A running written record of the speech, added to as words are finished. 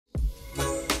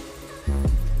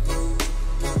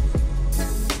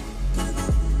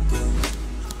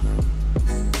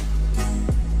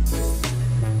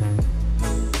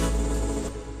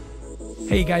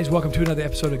Hey guys, welcome to another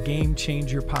episode of Game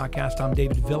Changer Podcast. I'm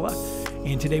David Villa,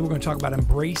 and today we're going to talk about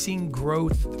embracing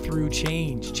growth through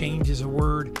change. Change is a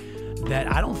word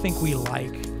that I don't think we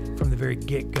like from the very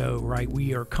get-go, right?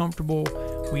 We are comfortable,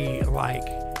 we like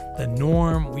the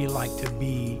norm, we like to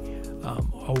be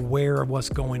aware of what's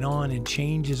going on, and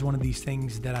change is one of these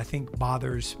things that I think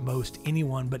bothers most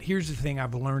anyone. But here's the thing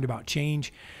I've learned about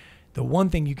change. The one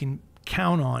thing you can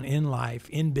count on in life,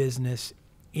 in business,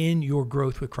 in your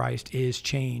growth with Christ is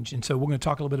change. And so we're going to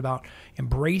talk a little bit about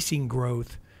embracing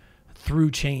growth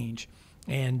through change.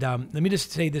 And let me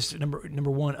just say this,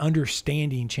 number one,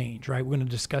 understanding change, right? We're going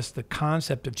to discuss the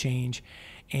concept of change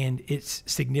and its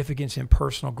significance in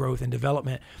personal growth and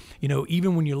development. You know,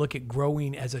 even when you look at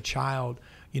growing as a child,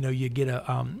 you know, you get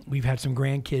we've had some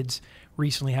grandkids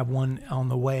recently, have one on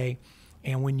the way.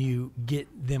 And when you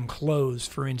get them clothes,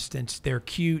 for instance, they're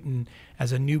cute, and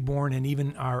as a newborn, and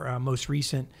even our most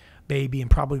recent baby,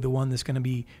 and probably the one that's going to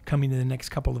be coming in the next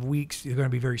couple of weeks, they're going to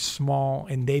be very small,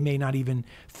 and they may not even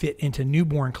fit into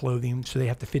newborn clothing, so they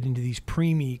have to fit into these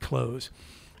preemie clothes.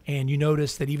 And you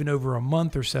notice that even over a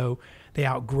month or so, they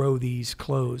outgrow these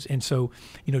clothes. And so,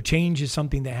 you know, change is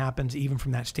something that happens even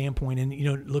from that standpoint. And, you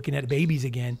know, looking at babies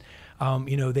again,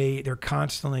 you know, they're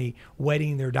constantly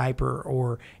wetting their diaper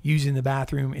or using the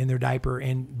bathroom in their diaper.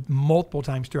 And multiple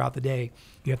times throughout the day,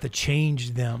 you have to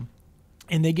change them.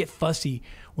 And they get fussy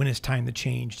when it's time to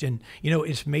change. And, you know,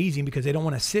 it's amazing because they don't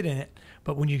want to sit in it.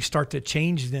 But when you start to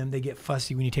change them, they get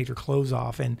fussy when you take their clothes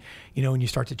off. And, you know, when you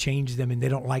start to change them, and they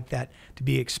don't like that to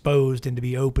be exposed and to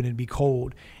be open and be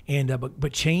cold. And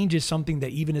but change is something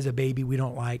that even as a baby we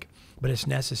don't like, but it's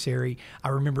necessary. I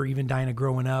remember even Dinah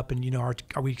growing up, and, you know,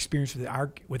 we experienced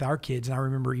with our kids. And I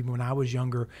remember even when I was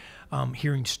younger,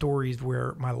 hearing stories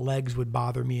where my legs would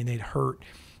bother me and they'd hurt.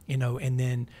 You know, and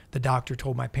then the doctor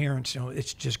told my parents, you know,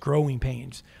 it's just growing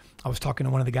pains. I was talking to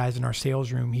one of the guys in our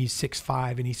sales room. He's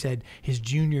 6'5", and he said his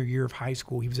junior year of high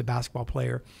school, he was a basketball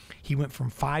player. He went from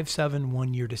 5'7"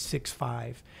 one year to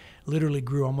 6'5", literally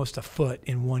grew almost a foot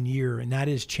in 1 year, and that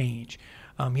is change.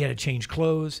 He had to change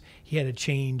clothes. He had to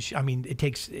change. I mean, it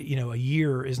takes, you know, a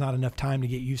year is not enough time to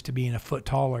get used to being a foot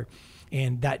taller.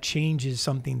 And that change is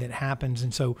something that happens.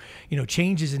 And so, you know,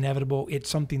 change is inevitable. It's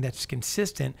something that's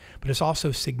consistent, but it's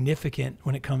also significant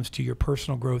when it comes to your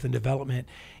personal growth and development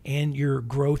and your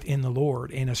growth in the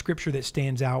Lord. And a scripture that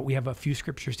stands out, we have a few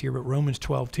scriptures here, but Romans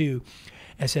 12:2,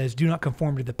 it says, "Do not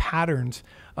conform to the patterns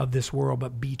of this world,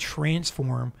 but be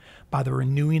transformed by the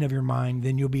renewing of your mind.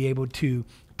 Then you'll be able to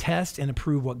test and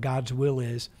approve what God's will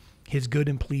is, his good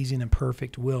and pleasing and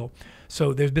perfect will."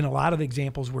 So there's been a lot of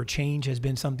examples where change has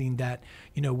been something that,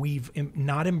 you know, we've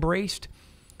not embraced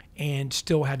and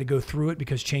still had to go through it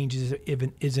because change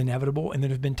is inevitable. And there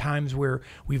have been times where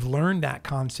we've learned that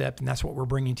concept, and that's what we're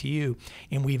bringing to you,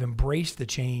 and we've embraced the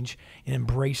change and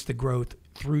embraced the growth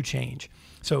through change.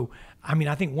 So, I mean,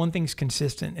 I think one thing's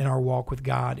consistent in our walk with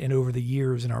God and over the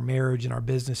years in our marriage and our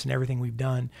business and everything we've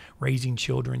done, raising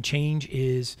children, change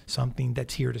is something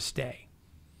that's here to stay.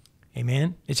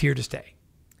 Amen? It's here to stay.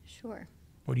 Sure.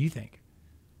 What do you think?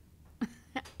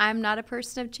 I'm not a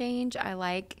person of change. I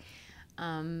like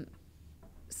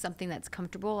something that's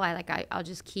comfortable. I'll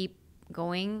just keep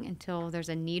going until there's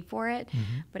a need for it.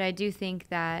 Mm-hmm. But I do think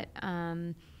that,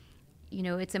 you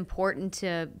know, it's important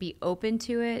to be open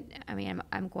to it. I mean,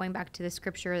 I'm going back to the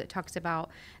scripture that talks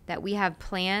about that we have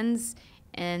plans.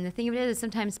 And the thing of it is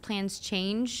sometimes plans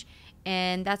change.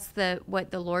 And that's what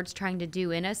the Lord's trying to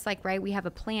do in us. Like, right, we have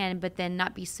a plan, but then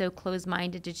not be so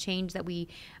closed-minded to change that we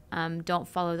don't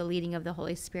follow the leading of the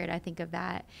Holy Spirit. I think of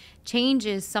that. Change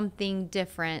is something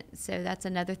different. So that's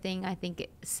another thing. I think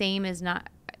same is not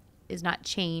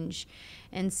change.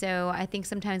 And so I think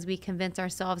sometimes we convince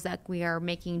ourselves that we are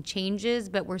making changes,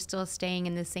 but we're still staying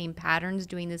in the same patterns,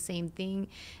 doing the same thing,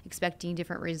 expecting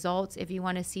different results. If you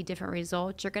want to see different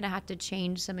results, you're going to have to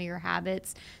change some of your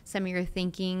habits, some of your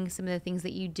thinking, some of the things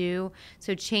that you do.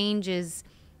 So change is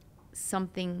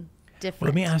something different. Well,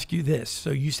 let me ask you this.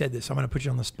 So you said this. I'm going to put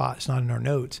you on the spot. It's not in our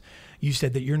notes. You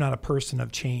said that you're not a person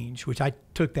of change, which I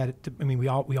took that. I mean, we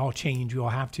all change. We all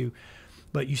have to.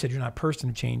 But you said you're not a person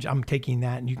of change. I'm taking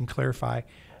that, and you can clarify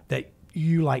that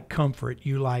you like comfort.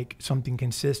 You like something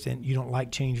consistent. You don't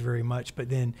like change very much. But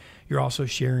then you're also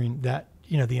sharing that,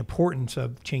 you know, the importance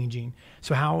of changing.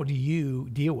 So how do you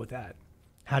deal with that?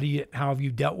 How have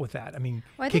you dealt with that? I mean,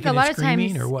 well, I kicking think a lot and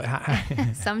screaming, of times, or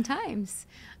what? sometimes,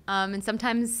 and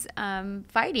sometimes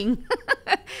fighting,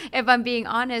 if I'm being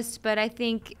honest. But I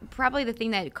think probably the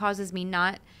thing that causes me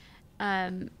not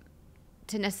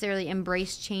to necessarily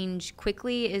embrace change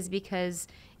quickly is because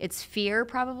it's fear,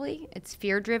 probably. It's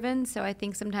fear driven. So I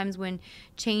think sometimes when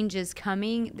change is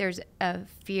coming, there's a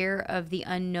fear of the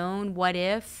unknown. What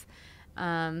if,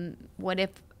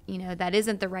 that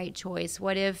isn't the right choice?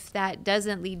 What if that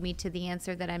doesn't lead me to the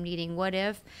answer that I'm needing? What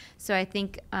if? So I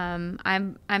think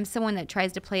I'm someone that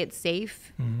tries to play it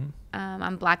safe. Mm-hmm.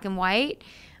 I'm black and white.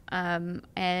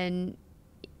 And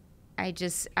I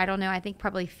don't know. I think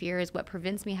probably fear is what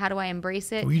prevents me. How do I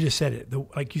embrace it? Well, you just said it.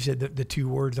 Like you said, the two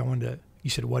words you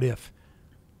said, what if?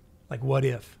 Like, what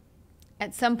if?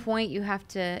 At some point, you have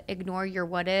to ignore your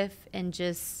what if and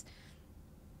just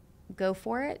go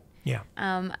for it. Yeah.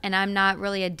 And I'm not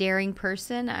really a daring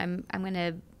person. I'm going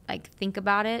to think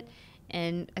about it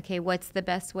and, okay, what's the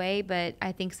best way? But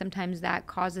I think sometimes that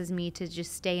causes me to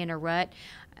just stay in a rut.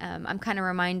 I'm kind of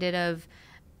reminded of,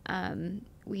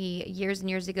 years and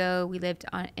years ago, we lived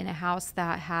in a house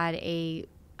that had a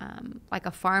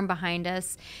farm behind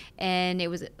us, and it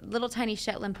was little tiny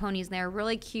Shetland ponies, and they were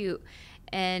really cute.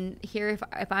 And here,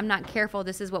 if I'm not careful,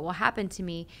 this is what will happen to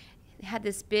me. It had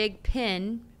this big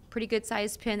pin, pretty good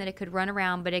sized pin that it could run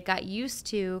around, but it got used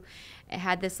to, it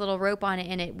had this little rope on it,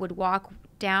 and it would walk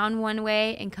down one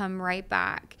way and come right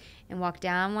back and walk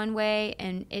down one way,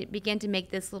 and it began to make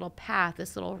this little path,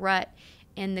 this little rut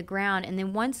in the ground. And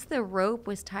then once the rope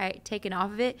was taken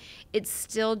off of it, it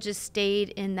still just stayed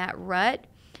in that rut,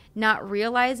 not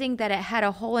realizing that it had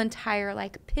a whole entire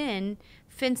pin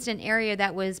fenced in area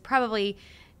that was probably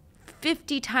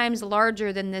 50 times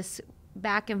larger than this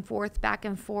back and forth,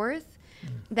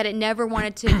 that it never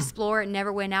wanted to explore. It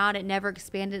never went out. It never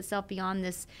expanded itself beyond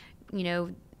this,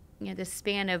 this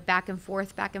span of back and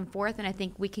forth. And I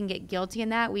think we can get guilty in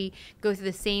that. We go through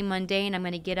the same mundane. I'm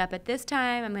going to get up at this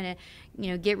time. I'm going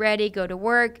to, get ready, go to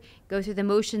work, go through the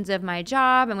motions of my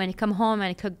job. I'm going to come home. I'm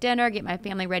going to cook dinner, get my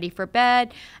family ready for bed.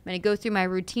 I'm going to go through my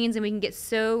routines, and we can get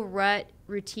so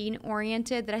routine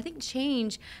oriented that I think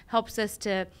change helps us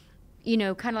to,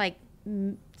 kind of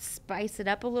spice it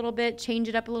up a little bit, change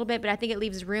it up a little bit. But I think it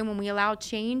leaves room when we allow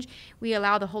change. We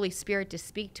allow the Holy Spirit to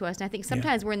speak to us. And I think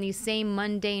sometimes we're in these same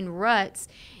mundane ruts,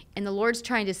 and the Lord's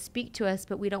trying to speak to us,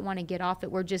 but we don't want to get off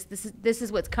it. We're just, this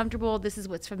is what's comfortable. This is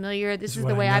what's familiar. This is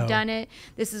the way I've done it.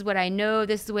 This is what I know.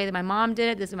 This is the way that my mom did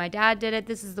it. This is my dad did it.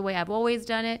 This is the way I've always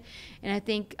done it. And I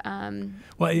think...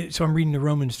 so I'm reading the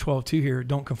Romans 12:2 here.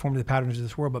 Don't conform to the patterns of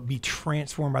this world, but be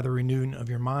transformed by the renewing of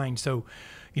your mind. So,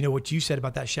 what you said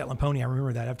about that Shetland pony, I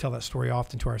remember that. I've told that story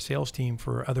often to our sales team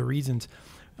for other reasons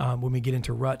when we get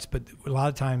into ruts. But a lot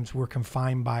of times we're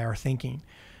confined by our thinking.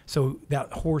 So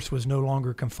that horse was no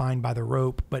longer confined by the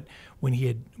rope, but when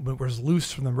was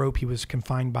loose from the rope, he was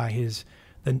confined by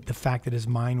the fact that his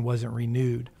mind wasn't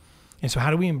renewed. And so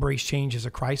how do we embrace change as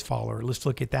a Christ follower? Let's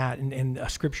look at that in a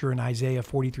scripture in Isaiah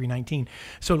 43:19.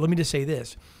 So let me just say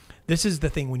this. This is the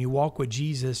thing. When you walk with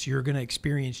Jesus, you're going to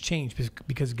experience change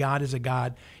because God is a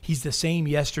God. He's the same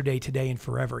yesterday, today, and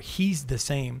forever. He's the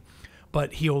same,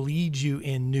 but he'll lead you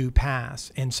in new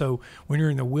paths. And so when you're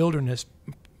in the wilderness,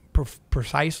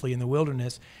 precisely in the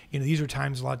wilderness, these are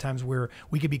times, a lot of times, where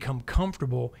we can become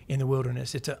comfortable in the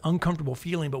wilderness. It's an uncomfortable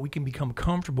feeling, but we can become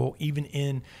comfortable even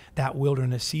in that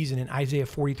wilderness season. In Isaiah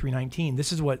 43:19,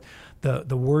 this is what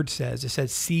the word says. It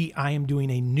says, "See, I am doing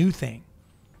a new thing.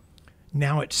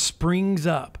 Now it springs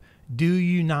up. Do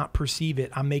you not perceive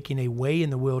it? I'm making a way in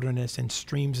the wilderness and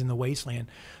streams in the wasteland."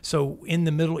 So in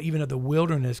the middle even of the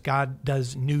wilderness, God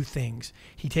does new things.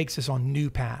 He takes us on new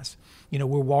paths.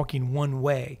 We're walking one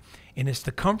way, and it's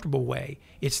the comfortable way.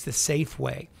 It's the safe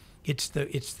way. It's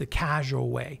the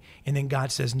casual way. And then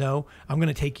God says, no, I'm going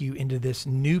to take you into this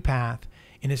new path,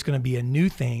 and it's going to be a new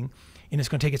thing, and it's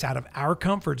going to take us out of our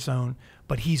comfort zone,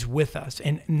 but he's with us.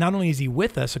 And not only is he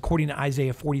with us, according to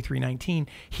Isaiah 43:19,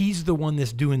 he's the one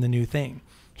that's doing the new thing.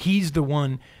 He's the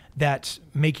one that's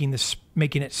making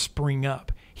it spring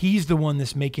up. He's the one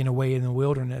that's making a way in the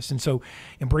wilderness. And so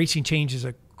embracing change as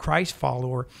a Christ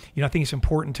follower, I think it's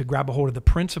important to grab a hold of the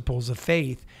principles of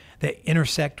faith that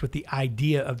intersect with the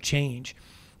idea of change.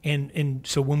 And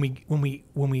so when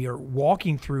we are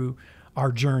walking through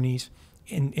our journeys,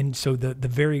 and so the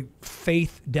very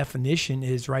faith definition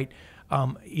is right,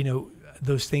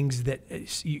 those things that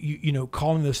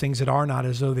calling those things that are not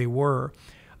as though they were.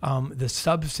 The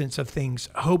substance of things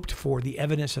hoped for, the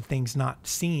evidence of things not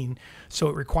seen. So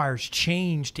it requires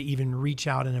change to even reach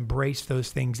out and embrace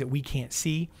those things that we can't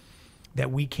see,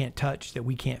 that we can't touch, that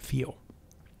we can't feel.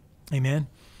 Amen.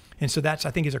 And so that's, I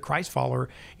think, as a Christ follower,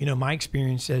 my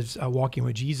experience as walking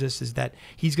with Jesus is that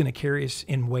he's going to carry us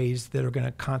in ways that are going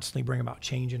to constantly bring about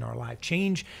change in our life,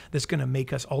 change that's going to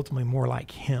make us ultimately more like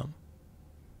him.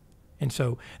 And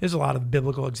so there's a lot of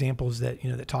biblical examples that,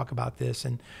 that talk about this.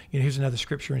 And, here's another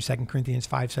scripture in 2 Corinthians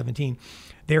 5:17.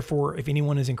 Therefore, if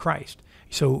anyone is in Christ.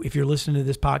 So if you're listening to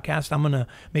this podcast, I'm going to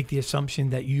make the assumption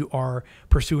that you are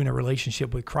pursuing a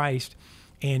relationship with Christ.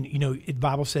 And, the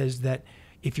Bible says that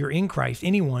if you're in Christ,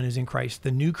 anyone is in Christ,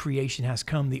 the new creation has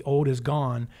come, the old is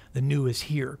gone, the new is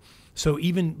here. So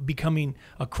even becoming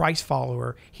a Christ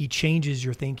follower, he changes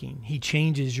your thinking. He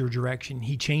changes your direction.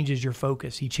 He changes your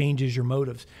focus. He changes your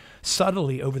motives.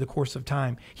 Subtly over the course of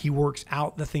time, he works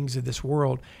out the things of this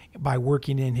world by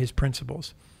working in his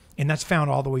principles. And that's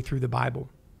found all the way through the Bible.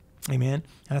 Amen.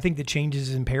 And I think that change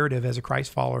is imperative as a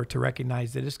Christ follower to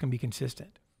recognize that it's going to be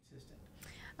consistent.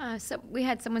 So we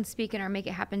had someone speak in our Make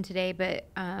It Happen today, but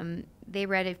they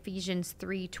read Ephesians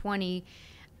 3:20.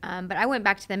 But I went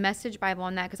back to the Message Bible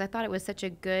on that because I thought it was such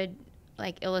a good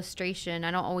illustration.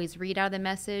 I don't always read out of the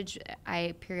Message.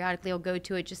 I periodically will go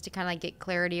to it just to kind of get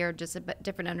clarity or just a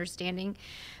different understanding.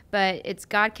 But it's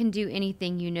God can do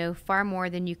anything, far more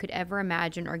than you could ever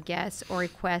imagine or guess or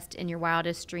request in your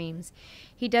wildest dreams.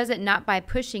 He does it not by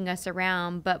pushing us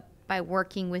around, but by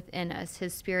working within us,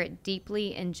 his Spirit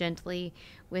deeply and gently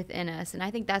within us. And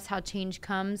I think that's how change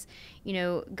comes.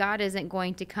 God isn't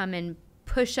going to come and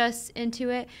push us into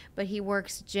it, but he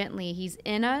works gently. He's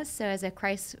in us. So as a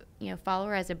Christ,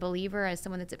 follower, as a believer, as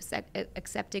someone that's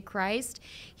accepted Christ,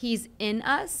 he's in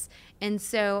us. And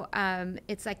so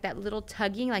it's like that little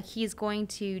tugging, like he's going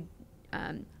to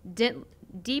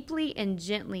deeply and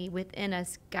gently within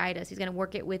us guide us. He's going to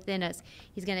work it within us.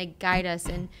 He's going to guide us.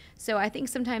 And so I think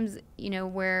sometimes,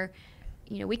 where,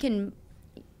 we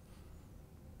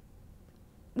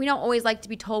don't always like to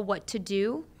be told what to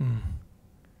do.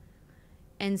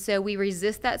 And so we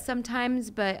resist that sometimes,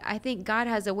 but I think God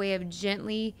has a way of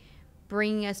gently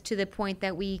bringing us to the point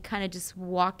that we kind of just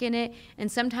walk in it.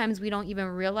 And sometimes we don't even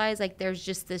realize there's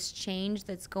just this change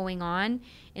that's going on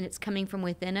and it's coming from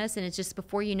within us. And it's just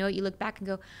before you know it, you look back and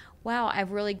go, wow,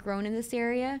 I've really grown in this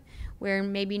area where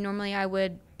maybe normally I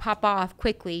would pop off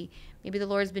quickly. Maybe the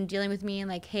Lord's been dealing with me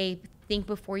and hey, think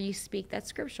before you speak. That's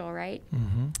scriptural, right?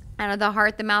 Mm-hmm. Out of the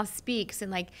heart, the mouth speaks.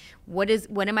 And what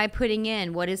am I putting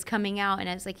in? What is coming out? And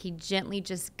it's he gently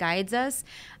just guides us.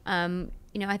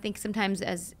 I think sometimes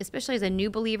especially as a new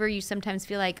believer, you sometimes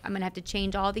feel like I'm going to have to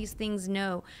change all these things.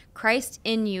 No, Christ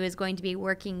in you is going to be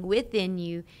working within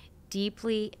you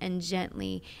deeply and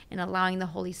gently and allowing the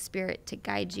Holy Spirit to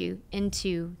guide you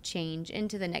into change,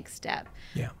 into the next step.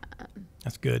 Yeah,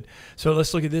 that's good. So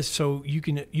let's look at this. So you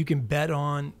can bet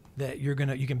on that you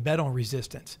can bet on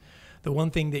resistance. The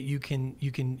one thing that you can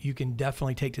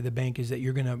definitely take to the bank is that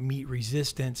you're going to meet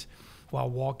resistance while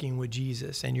walking with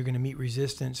Jesus, and you're going to meet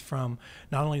resistance from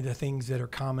not only the things that are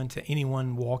common to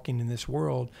anyone walking in this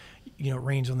world, it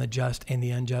rains on the just and the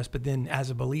unjust, but then as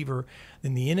a believer,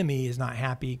 then the enemy is not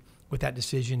happy with that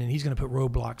decision, and he's going to put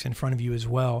roadblocks in front of you as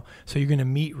well. So you're going to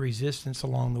meet resistance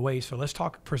along the way. So let's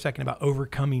talk for a second about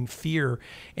overcoming fear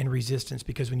and resistance,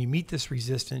 because when you meet this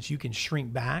resistance, you can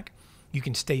shrink back, you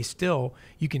can stay still,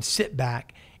 you can sit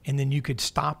back, and then you could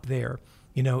stop there.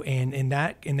 And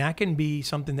that can be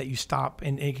something that you stop,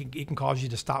 and it can cause you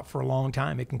to stop for a long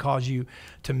time. It can cause you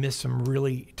to miss some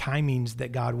really timings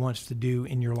that God wants to do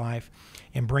in your life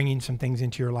and bringing some things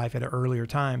into your life at an earlier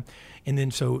time. And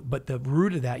then but the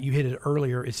root of that, you hit it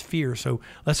earlier, is fear. So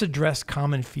let's address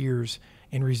common fears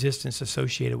and resistance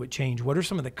associated with change. What are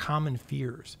some of the common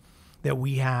fears that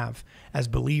we have as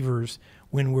believers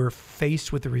when we're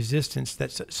faced with the resistance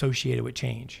that's associated with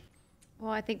change?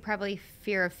 Well, I think probably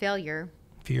fear of failure.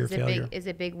 Fear of failure is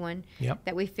a big one. Yep.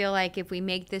 That we feel like if we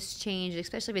make this change,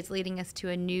 especially if it's leading us to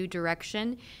a new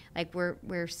direction,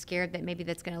 we're scared that maybe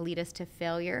that's going to lead us to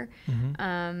failure.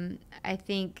 Mm-hmm. I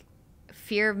think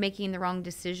fear of making the wrong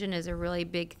decision is a really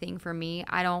big thing for me.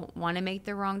 I don't want to make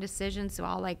the wrong decision, so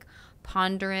I'll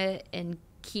ponder it and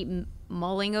keep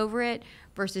mulling over it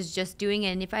versus just doing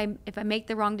it. And if I make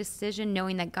the wrong decision,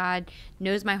 knowing that God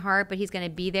knows my heart, but he's going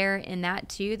to be there in that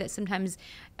too, that sometimes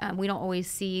we don't always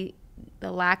see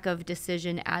the lack of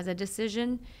decision as a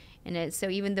decision. And so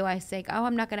even though I say, I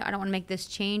don't want to make this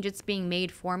change, it's being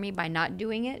made for me by not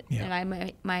doing it. Yeah.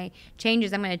 And my change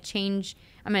is I'm going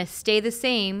to stay the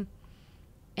same,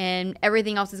 and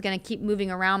everything else is going to keep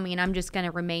moving around me, and I'm just going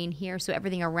to remain here. So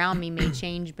everything around me may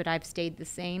change, but I've stayed the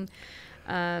same.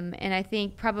 And I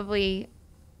think probably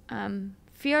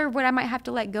fear of what I might have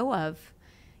to let go of.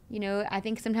 I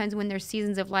think sometimes when there's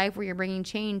seasons of life where you're bringing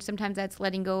change, sometimes that's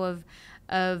letting go of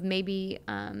maybe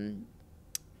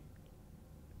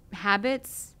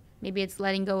habits. Maybe it's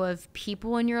letting go of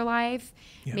people in your life.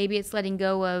 Yep. Maybe it's letting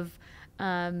go of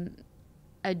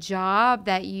a job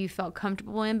that you felt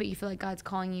comfortable in, but you feel like God's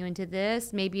calling you into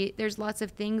this. Maybe there's lots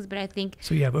of things, but I think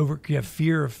so. You have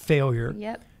fear of failure.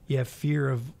 Yep. You have fear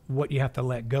of what you have to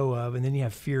let go of, and then you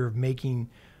have fear of making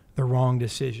the wrong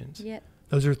decisions. Yep.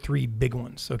 Those are three big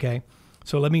ones. Okay.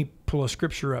 So let me pull a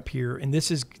scripture up here, and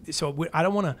this is so. I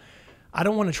don't want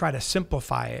to try to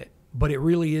simplify it, but it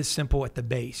really is simple at the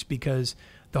base, because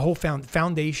the whole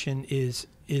foundation is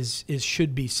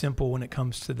should be simple when it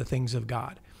comes to the things of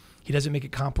God. He doesn't make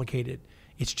it complicated.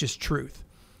 It's just truth.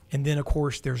 And then, of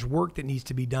course, there's work that needs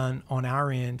to be done on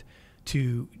our end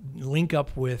to link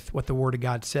up with what the Word of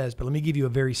God says. But let me give you a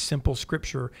very simple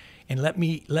scripture, and let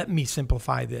me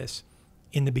simplify this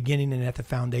in the beginning and at the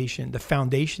foundation. The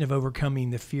foundation of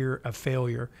overcoming the fear of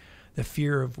failure, the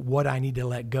fear of what I need to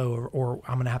let go, or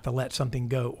I'm going to have to let something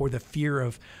go, or the fear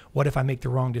of what if I make the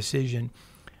wrong decision.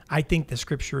 I think the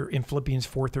scripture in Philippians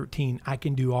 4:13, I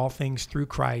can do all things through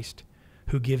Christ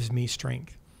who gives me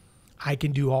strength. I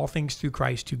can do all things through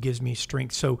Christ who gives me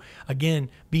strength. So again,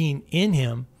 being in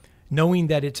him, knowing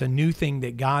that it's a new thing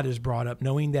that God has brought up,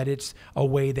 knowing that it's a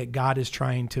way that God is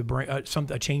trying to bring, a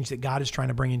change that God is trying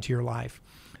to bring into your life.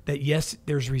 That yes,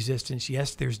 there's resistance.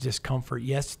 Yes, there's discomfort.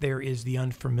 Yes, there is the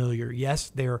unfamiliar. Yes,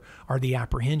 there are the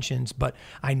apprehensions, but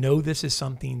I know this is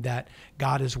something that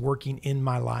God is working in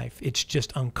my life. It's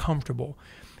just uncomfortable.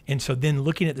 And so then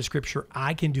looking at the scripture,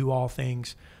 I can do all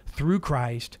things through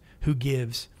Christ who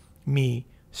gives me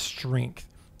strength.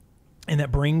 And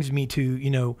that brings me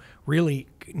to, really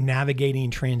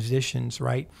navigating transitions,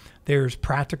 right? There's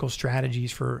practical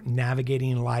strategies for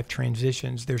navigating life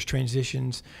transitions. There's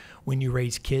transitions when you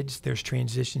raise kids. There's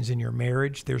transitions in your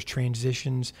marriage. There's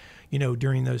transitions,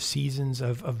 during those seasons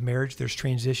of marriage. There's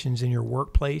transitions in your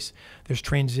workplace. There's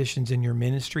transitions in your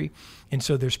ministry. And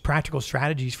so there's practical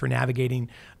strategies for navigating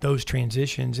those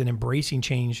transitions and embracing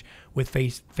change with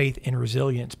faith and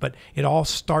resilience. But it all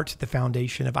starts at the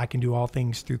foundation of I can do all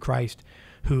things through Christ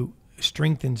who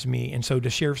strengthens me. And so to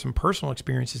share some personal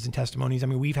experiences and testimonies,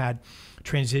 we've had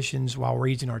transitions while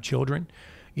raising our children,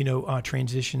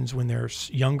 transitions when they're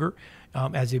younger,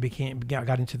 as they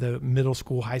got into the middle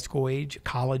school, high school age,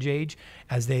 college age,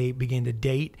 as they began to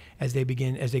date, as they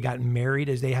got married,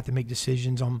 as they have to make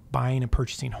decisions on buying and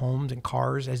purchasing homes and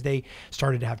cars, as they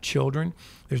started to have children.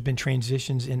 There's been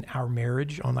transitions in our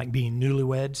marriage on like being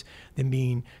newlyweds, then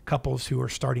being couples who are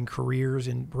starting careers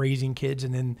and raising kids,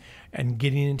 and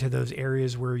getting into those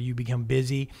areas where you become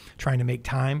busy trying to make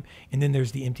time. And then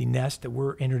there's the empty nest that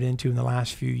we're entered into in the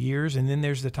last few years. And then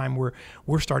there's the time where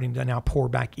we're starting to now pour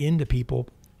back into people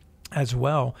as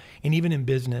well, and even in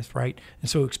business, right? And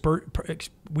so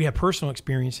we have personal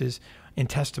experiences and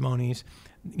testimonies,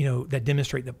 that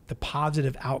demonstrate the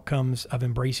positive outcomes of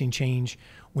embracing change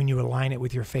when you align it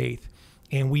with your faith.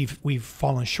 And we've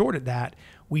fallen short at that.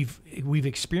 We've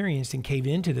experienced and caved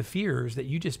into the fears that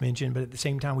you just mentioned, but at the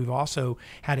same time, we've also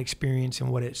had experience in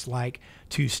what it's like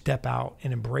to step out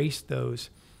and embrace those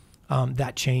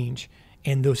that change.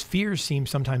 And those fears seem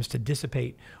sometimes to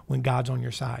dissipate when God's on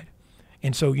your side.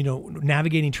 And so,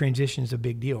 navigating transition is a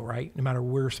big deal, right? No matter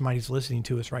where somebody's listening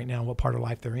to us right now, what part of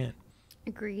life they're in.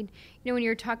 Agreed. When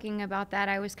you're talking about that,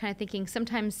 I was kind of thinking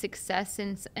sometimes success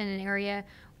in an area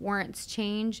warrants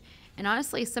change. And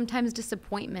honestly, sometimes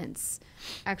disappointments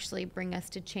actually bring us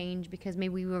to change because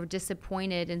maybe we were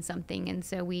disappointed in something. And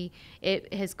so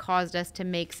it has caused us to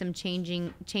make some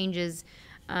changes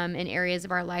in areas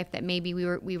of our life that maybe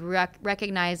we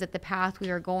recognized that the path we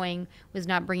were going was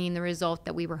not bringing the result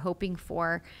that we were hoping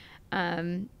for.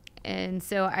 And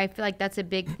so I feel like that's a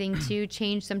big thing too.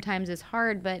 Change sometimes is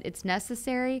hard, but it's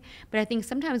necessary. But I think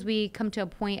sometimes we come to a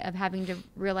point of having to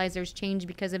realize there's change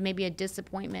because of maybe a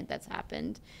disappointment that's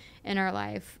happened in our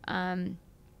life.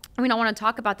 I want to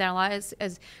talk about that a lot.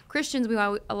 As Christians, we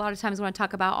a lot of times want to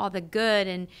talk about all the good,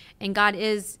 and God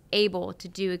is able to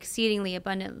do exceedingly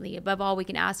abundantly above all we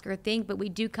can ask or think. But we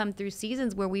do come through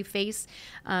seasons where we face,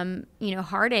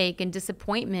 heartache and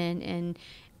disappointment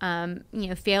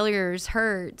and failures,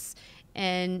 hurts.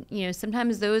 And,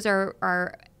 sometimes those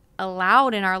are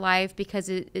allowed in our life because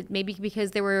it maybe because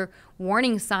there were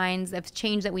warning signs of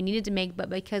change that we needed to make, but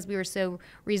because we were so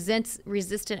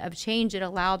resistant of change, it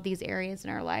allowed these areas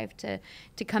in our life to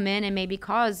come in and maybe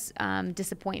cause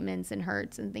disappointments and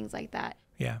hurts and things like that.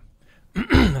 Yeah,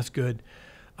 that's good.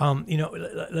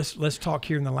 Let's talk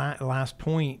here in the last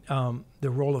point, the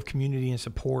role of community and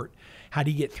support. How do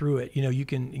you get through it? You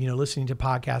can, listening to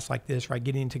podcasts like this, right?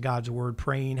 Getting into God's word,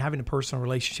 praying, having a personal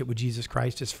relationship with Jesus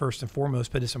Christ is first and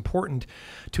foremost, but it's important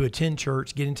to attend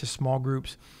church, get into small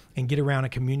groups, and get around a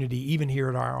community, even here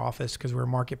at our office, because we're a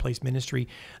marketplace ministry.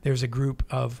 There's a group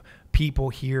of people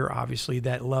here, obviously,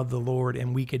 that love the Lord,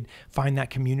 and we could find that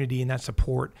community and that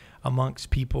support amongst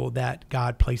people that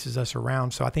God places us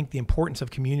around. So I think the importance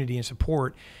of community and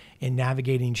support in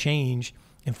navigating change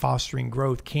and fostering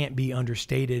growth can't be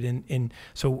understated. And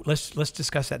so let's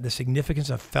discuss that, the significance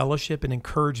of fellowship and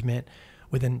encouragement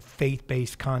within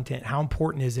faith-based content. How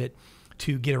important is it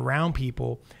to get around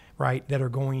people, right, that are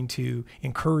going to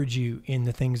encourage you in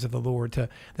the things of the Lord, that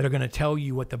are going to tell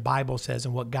you what the Bible says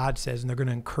and what God says, and they're going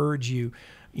to encourage you,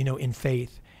 in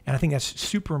faith. And I think that's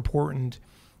super important,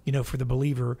 for the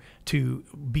believer to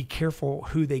be careful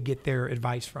who they get their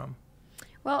advice from.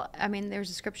 Well, I mean, there's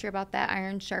a scripture about that,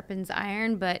 iron sharpens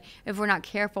iron, but if we're not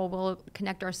careful, we'll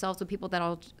connect ourselves with people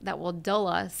that will dull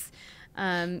us.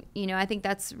 I think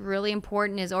that's really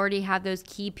important, is already have those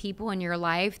key people in your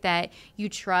life that you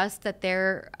trust, that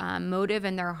their motive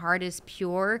and their heart is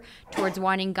pure towards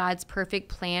wanting God's perfect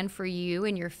plan for you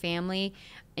and your family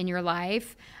in your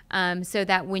life, so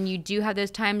that when you do have those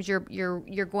times, you're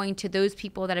going to those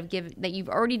people that you've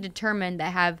already determined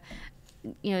that have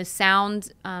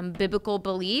sound biblical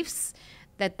beliefs,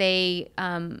 that they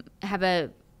have a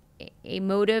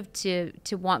motive to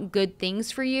want good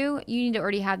things for you. You need to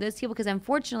already have those people, because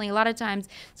unfortunately a lot of times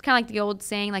it's kind of like the old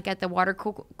saying, like at the water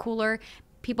cooler,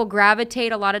 people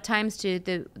gravitate a lot of times to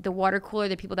the water cooler,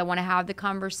 the people that want to have the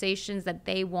conversations that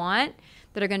they want,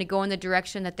 that are going to go in the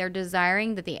direction that they're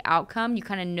desiring, that the outcome, you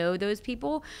kind of know those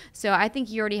people. So I think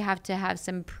you already have to have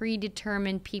some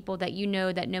predetermined people that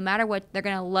that no matter what, they're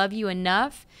going to love you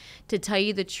enough to tell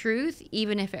you the truth,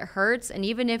 even if it hurts, and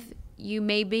even if you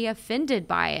may be offended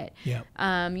by it.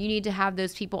 Yeah. You need to have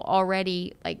those people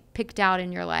already picked out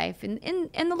in your life. And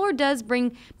the Lord does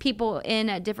bring people in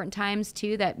at different times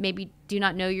too, that maybe do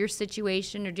not know your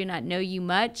situation or do not know you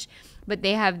much, but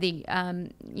they have the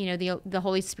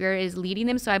Holy Spirit is leading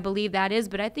them. So I believe that is,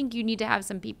 but I think you need to have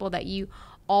some people that you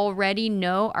already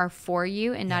know are for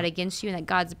you and not against you, and that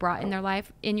God's brought in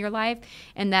your life,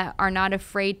 and that are not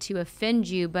afraid to offend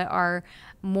you, but are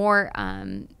more,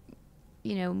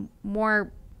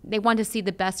 they want to see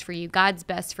the best for you, God's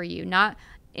best for you, not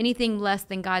anything less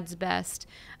than God's best.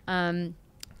 And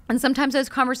sometimes those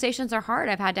conversations are hard.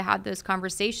 I've had to have those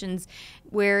conversations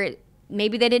where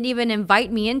maybe they didn't even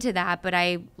invite me into that, but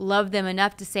I love them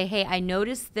enough to say, hey, I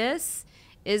noticed this.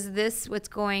 Is this what's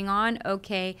going on?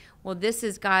 Okay, well, this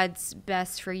is God's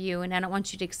best for you, and I don't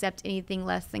want you to accept anything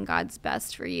less than God's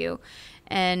best for you.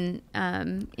 And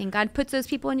God puts those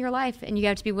people in your life, and you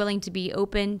have to be willing to be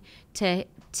open to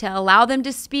allow them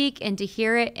to speak and to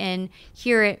hear it, and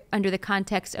hear it under the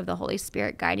context of the Holy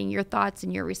Spirit guiding your thoughts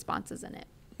and your responses in it.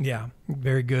 Yeah,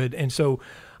 very good. And so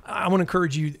I want to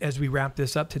encourage you, as we wrap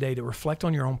this up today, to reflect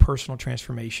on your own personal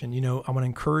transformation. I want to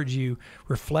encourage you,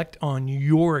 reflect on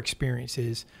your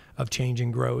experiences of change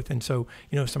and growth. And so,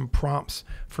 some prompts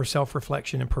for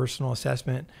self-reflection and personal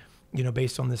assessment,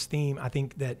 based on this theme. I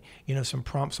think that, some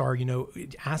prompts are,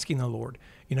 asking the Lord,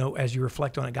 as you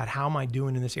reflect on it, God, how am I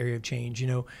doing in this area of change?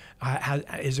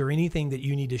 Is there anything that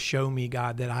you need to show me,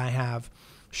 God, that I have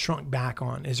shrunk back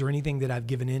on? Is there anything that I've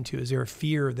given into? Is there a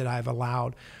fear that I've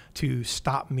allowed to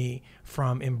stop me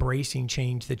from embracing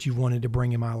change that you wanted to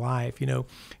bring in my life?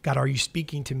 God, are you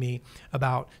speaking to me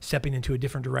about stepping into a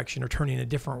different direction, or turning a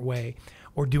different way,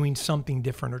 or doing something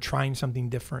different, or trying something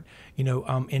different?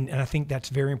 And I think that's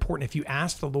very important. If you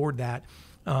ask the Lord that,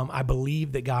 I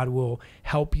believe that God will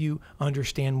help you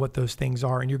understand what those things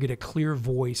are, and you'll get a clear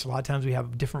voice. A lot of times we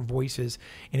have different voices,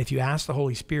 and if you ask the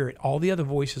Holy Spirit, all the other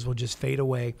voices will just fade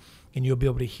away, and you'll be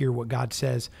able to hear what God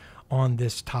says on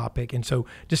this topic. And so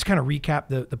just kind of recap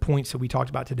the points that we talked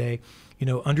about today.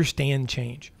 Understand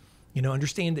change.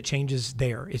 Understand that change is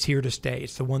there. It's here to stay.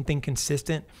 It's the one thing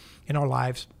consistent in our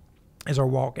lives as our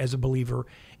walk as a believer,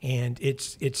 and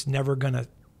it's never going to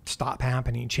stop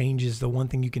happening. Change is the one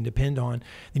thing you can depend on.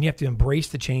 Then you have to embrace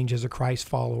the change as a Christ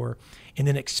follower, and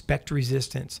then expect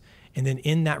resistance. And then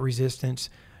in that resistance,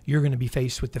 you're going to be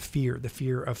faced with the fear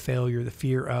of failure, the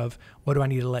fear of what do I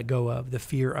need to let go of, the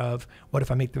fear of what if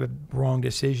I make the wrong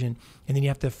decision. And then you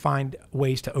have to find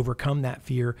ways to overcome that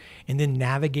fear, and then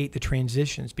navigate the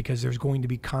transitions, because there's going to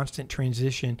be constant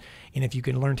transition. And if you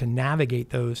can learn to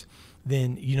navigate those,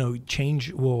 then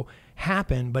change will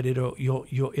happen, but you'll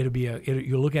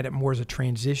look at it more as a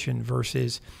transition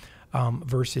versus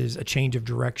a change of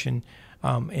direction,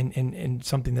 and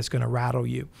something that's going to rattle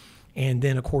you. And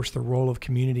then, of course, the role of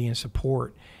community and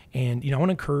support. And I want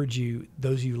to encourage you,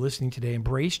 those of you listening today,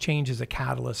 embrace change as a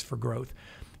catalyst for growth.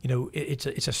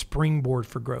 It's a springboard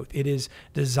for growth. It is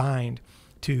designed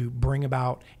to bring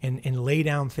about and lay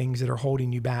down things that are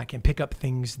holding you back and pick up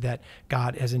things that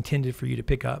God has intended for you to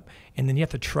pick up. And then you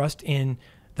have to trust in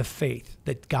the faith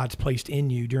that God's placed in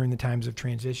you during the times of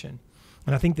transition.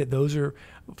 And I think that those are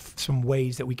some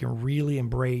ways that we can really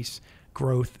embrace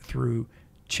growth through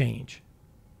change.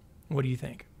 What do you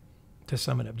think? To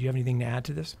sum it up, do you have anything to add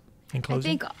to this in closing?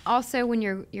 I think also when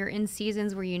you're in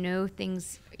seasons where you know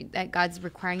things that God's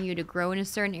requiring you to grow in a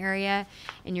certain area,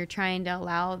 and you're trying to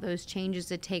allow those changes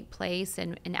to take place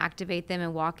and activate them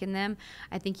and walk in them,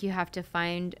 I think you have to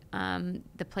find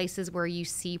the places where you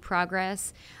see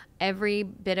progress. Every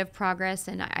bit of progress,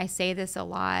 and I say this a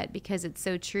lot because it's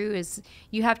so true, is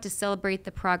you have to celebrate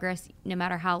the progress no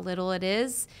matter how little it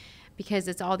is, because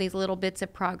it's all these little bits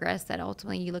of progress that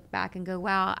ultimately you look back and go,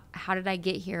 wow, how did I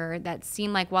get here? That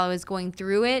seemed like while I was going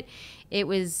through it, it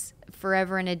was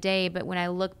forever and a day. But when I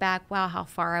look back, wow, how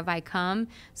far have I come?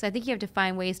 So I think you have to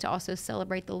find ways to also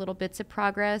celebrate the little bits of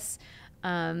progress,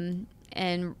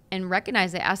 and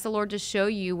recognize it. Ask the Lord to show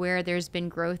you where there's been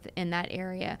growth in that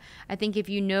area. I think if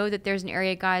you know that there's an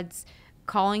area God's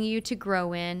calling you to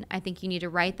grow in, I think you need to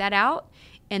write that out,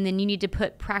 and then you need to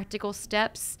put practical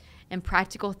steps and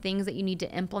practical things that you need to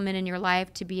implement in your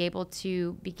life to be able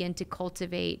to begin to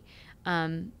cultivate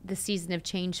the season of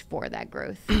change for that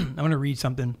growth. I want to read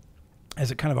something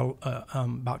as a kind of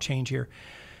about change here.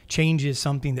 Change is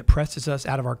something that presses us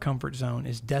out of our comfort zone,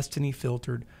 is destiny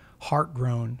filtered, heart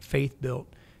grown, faith built.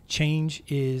 Change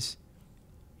is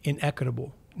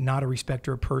inequitable, not a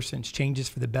respecter of persons. Change is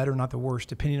for the better, not the worse,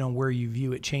 depending on where you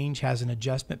view it. Change has an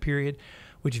adjustment period,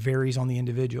 which varies on the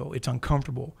individual. It's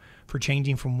uncomfortable, for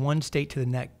changing from one state to the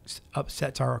next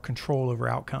upsets our control over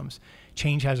outcomes.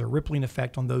 Change has a rippling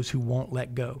effect on those who won't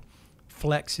let go.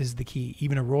 Flex is the key.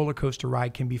 Even a roller coaster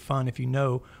ride can be fun if you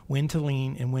know when to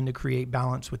lean and when to create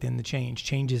balance within the change.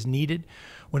 Change is needed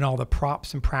when all the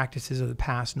props and practices of the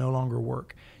past no longer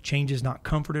work. Change is not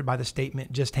comforted by the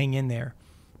statement, just hang in there,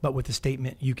 but with the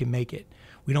statement, you can make it.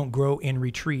 We don't grow in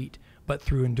retreat, but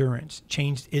through endurance.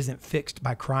 Change isn't fixed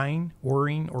by crying,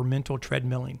 worrying, or mental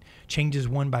treadmilling. Change is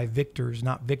won by victors,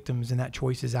 not victims, and that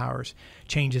choice is ours.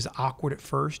 Change is awkward at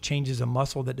first. Change is a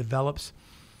muscle that develops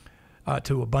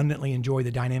to abundantly enjoy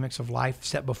the dynamics of life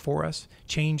set before us.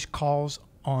 Change calls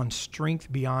on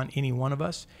strength beyond any one of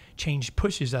us. Change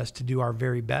pushes us to do our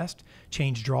very best.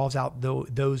 Change draws out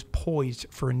those poised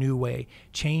for a new way.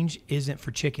 Change isn't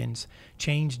for chickens.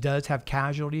 Change does have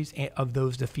casualties of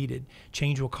those defeated.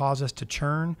 Change will cause us to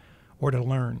churn or to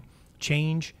learn.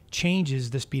 Change changes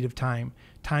the speed of time.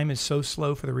 Time is so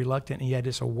slow for the reluctant, and yet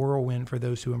it's a whirlwind for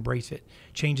those who embrace it.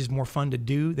 Change is more fun to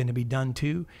do than to be done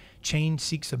to. Change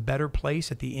seeks a better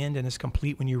place at the end and is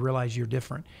complete when you realize you're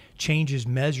different. Change is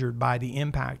measured by the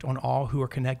impact on all who are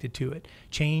connected to it.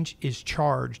 Change is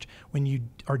charged when you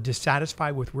are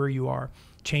dissatisfied with where you are.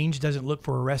 Change doesn't look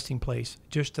for a resting place,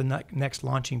 just the next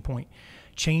launching point.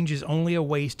 Change is only a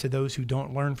waste to those who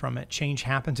don't learn from it. Change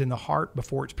happens in the heart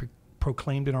before it's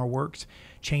proclaimed in our works.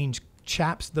 Change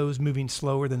chaps those moving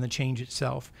slower than the change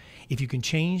itself. If you can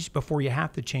change before you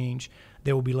have to change,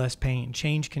 there will be less pain.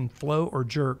 Change can flow or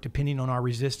jerk depending on our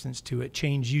resistance to it.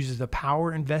 Change uses the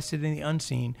power invested in the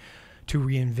unseen to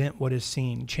reinvent what is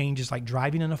seen. Change is like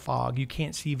driving in a fog. You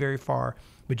can't see very far,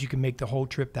 but you can make the whole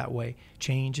trip that way.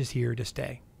 Change is here to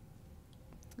stay.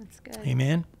 That's good.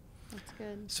 Amen? That's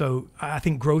good. So I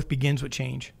think growth begins with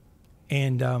change.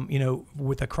 And,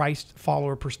 with a Christ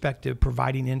follower perspective,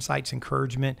 providing insights,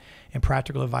 encouragement, and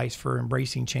practical advice for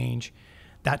embracing change,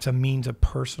 that's a means of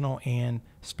personal and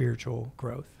spiritual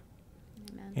growth.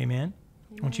 Amen. Amen?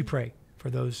 Why don't you pray for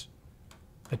those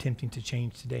attempting to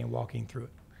change today and walking through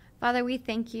it? Father, we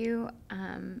thank you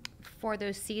for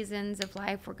those seasons of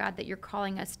life where, God, that you're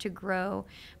calling us to grow.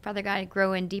 Father God,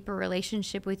 grow in deeper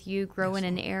relationship with you, grow in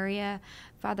an area,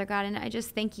 Father God. And I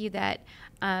just thank you that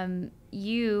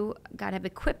you, God, have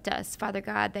equipped us, Father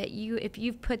God, that you, if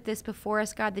you've put this before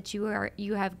us, God, that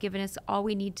you have given us all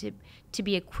we need to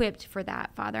be equipped for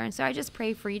that, Father. And so I just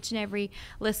pray for each and every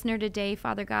listener today,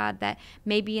 Father God, that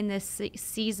maybe in this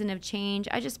season of change,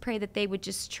 I just pray that they would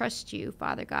just trust you,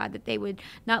 Father God, that they would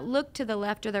not look to the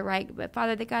left or the right, but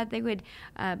Father, that God, they would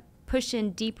push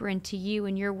in deeper into you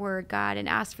and your word, God, and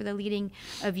ask for the leading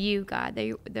of you, God.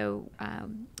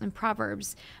 In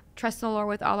Proverbs, trust the Lord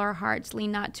with all our hearts,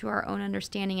 lean not to our own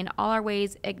understanding, in all our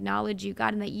ways acknowledge you,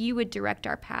 God, and that you would direct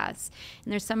our paths.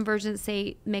 And there's some versions that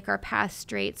say make our paths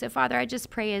straight. So Father, I just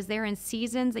pray as they're in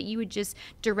seasons that you would just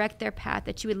direct their path,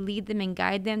 that you would lead them and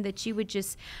guide them, that you would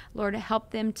just, Lord,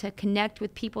 help them to connect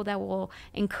with people that will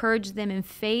encourage them in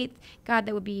faith, God,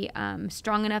 that would be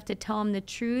strong enough to tell them the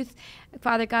truth,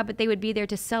 Father God, but they would be there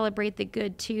to celebrate the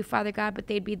good too, Father God, but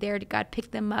they'd be there to, God,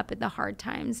 pick them up at the hard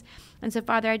times. And so,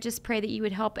 Father, I just pray that you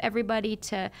would help everybody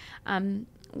to,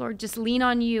 Lord, just lean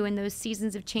on you in those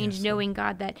seasons of change, yes, knowing,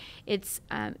 God, that it's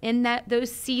in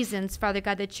those seasons, Father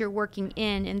God, that you're working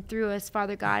in and through us,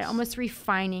 Father God, yes, almost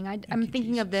refining. I'm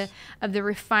thinking Jesus. of the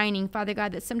refining, Father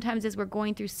God, that sometimes as we're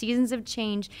going through seasons of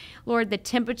change, Lord, the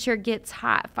temperature gets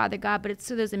hot, Father God, but it's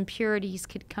so those impurities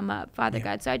could come up, Father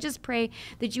God. So I just pray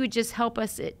that you would just help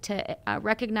us to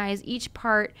recognize each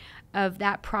part of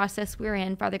that process we're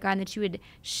in, Father God, and that you would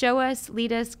show us,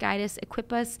 lead us, guide us,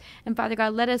 equip us, and Father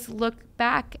God, let us look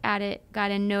back at it, God,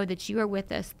 and know that you are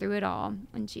with us through it all.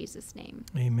 In Jesus' name.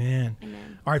 Amen.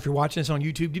 Amen. All right, if you're watching this on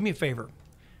YouTube, do me a favor.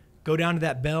 Go down to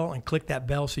that bell and click that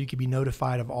bell so you can be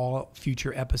notified of all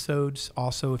future episodes.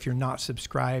 Also, if you're not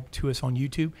subscribed to us on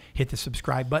YouTube, hit the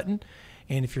subscribe button.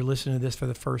 And if you're listening to this for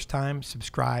the first time,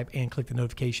 subscribe and click the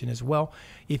notification as well.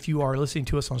 If you are listening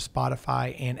to us on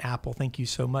Spotify and Apple, thank you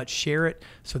so much. Share it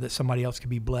so that somebody else can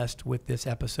be blessed with this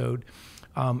episode.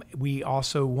 We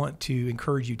also want to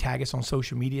encourage you, tag us on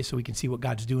social media so we can see what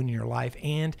God's doing in your life,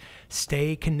 and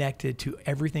stay connected to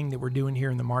everything that we're doing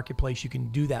here in the marketplace. You can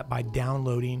do that by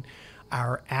downloading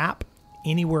our app.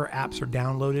 Anywhere apps are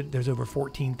downloaded, there's over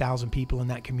 14,000 people in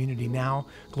that community now.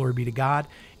 Glory be to God.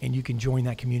 And you can join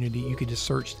that community. You can just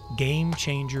search Game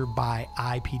Changer by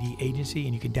IPD Agency,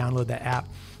 and you can download that app.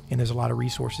 And there's a lot of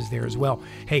resources there as well.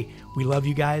 Hey, we love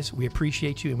you guys. We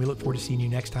appreciate you. And we look forward to seeing you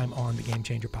next time on the Game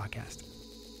Changer podcast.